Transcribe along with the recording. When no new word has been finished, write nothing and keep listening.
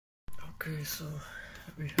Okay, so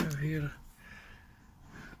we have here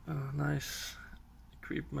nice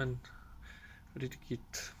equipment,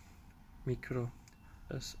 Ridgid Micro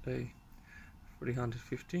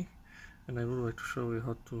CA-350, and I would like to show you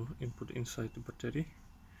how to input inside the battery.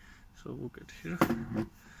 So look at here.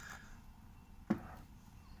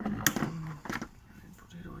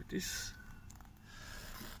 Input it like this.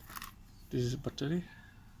 This is a battery.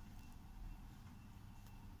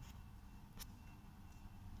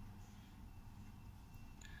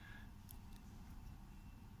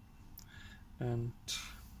 And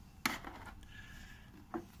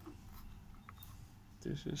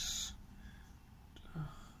this is the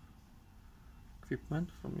equipment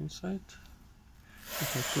from inside.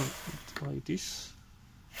 If I turn it like this,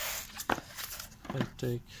 I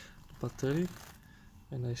take the battery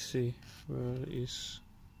and I see where is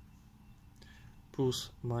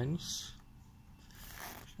plus minus,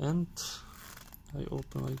 and I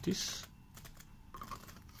open like this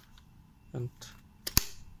and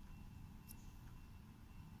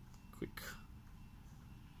click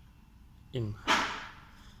in.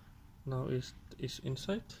 Now it is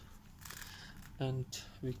inside, and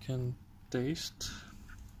we can taste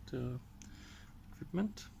the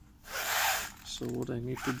equipment. So what I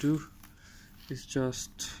need to do is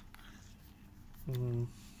just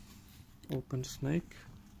open the snake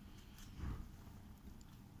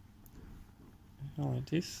like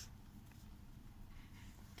this,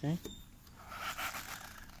 okay,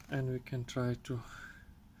 and we can try to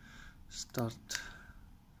start.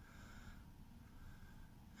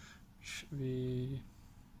 We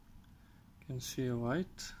can see a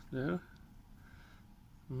light there.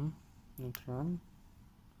 Not run.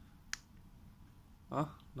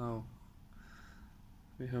 Now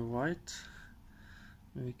we have white,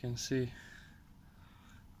 and we can see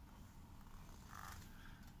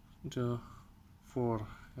the 4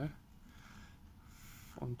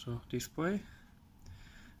 on the display.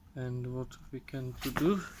 And what we can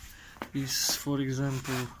do is, for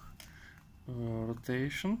example,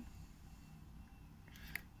 rotation.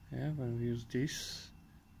 When we use this,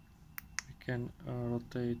 we can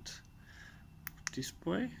rotate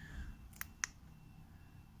display,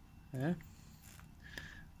 and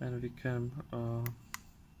we can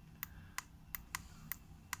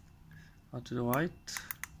add the light.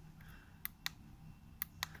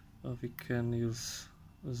 We can use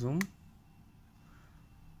zoom,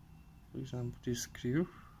 for example this screw,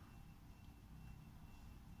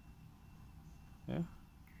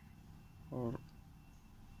 or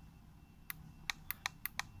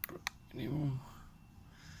minimum.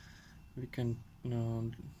 We can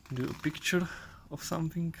do a picture of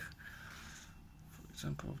something, for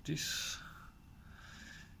example of this.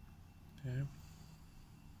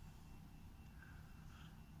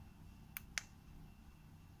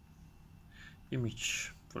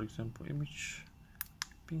 Image, for example, image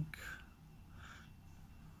pink.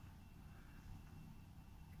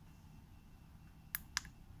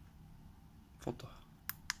 Photo.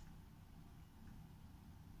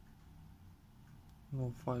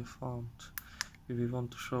 No file found. If we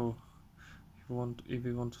want to show, if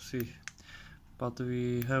we want to see, but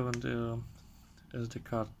we haven't SD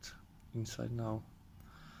card inside now.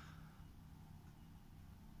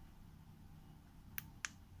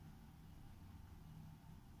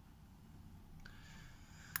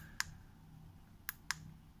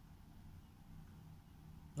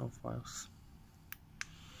 No files.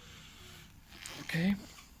 Okay.